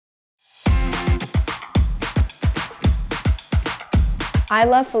I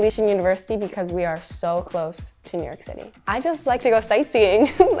love Felician University because we are so close to New York City. I just like to go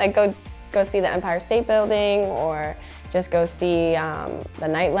sightseeing, like go see the Empire State Building or just go see the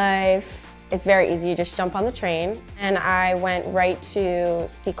nightlife. It's very easy, you just jump on the train. And I went right to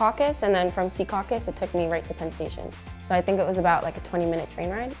Sea Caucus, and then from Sea Caucus, it took me right to Penn Station. So I think it was about like a 20-minute train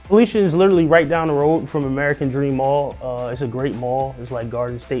ride. Felician is literally right down the road from American Dream Mall. It's a great mall. It's like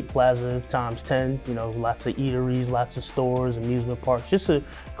Garden State Plaza times 10. You know, lots of eateries, lots of stores, amusement parks. Just a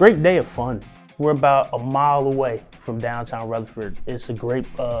great day of fun. We're about a mile away from downtown Rutherford. It's a great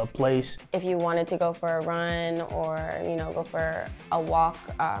place. If you wanted to go for a run or go for a walk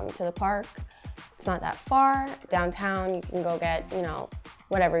to the park, it's not that far. Downtown, you can go get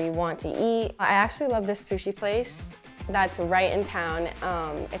whatever you want to eat. I actually love this sushi place that's right in town.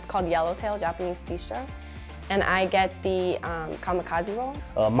 It's called Yellowtail Japanese Bistro, and I get the kamikaze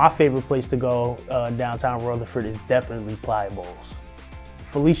roll. My favorite place to go downtown Rutherford is definitely Playa Bowls.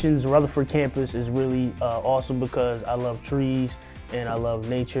 Felician's Rutherford campus is really awesome because I love trees and I love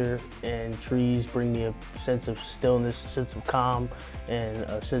nature, and trees bring me a sense of stillness, a sense of calm, and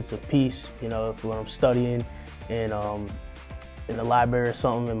a sense of peace. You know, when I'm studying and in the library or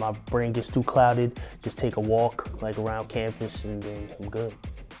something and my brain gets too clouded, just take a walk like around campus and then I'm good.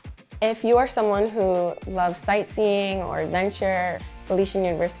 If you are someone who loves sightseeing or adventure, Felician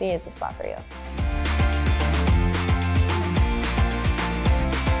University is the spot for you.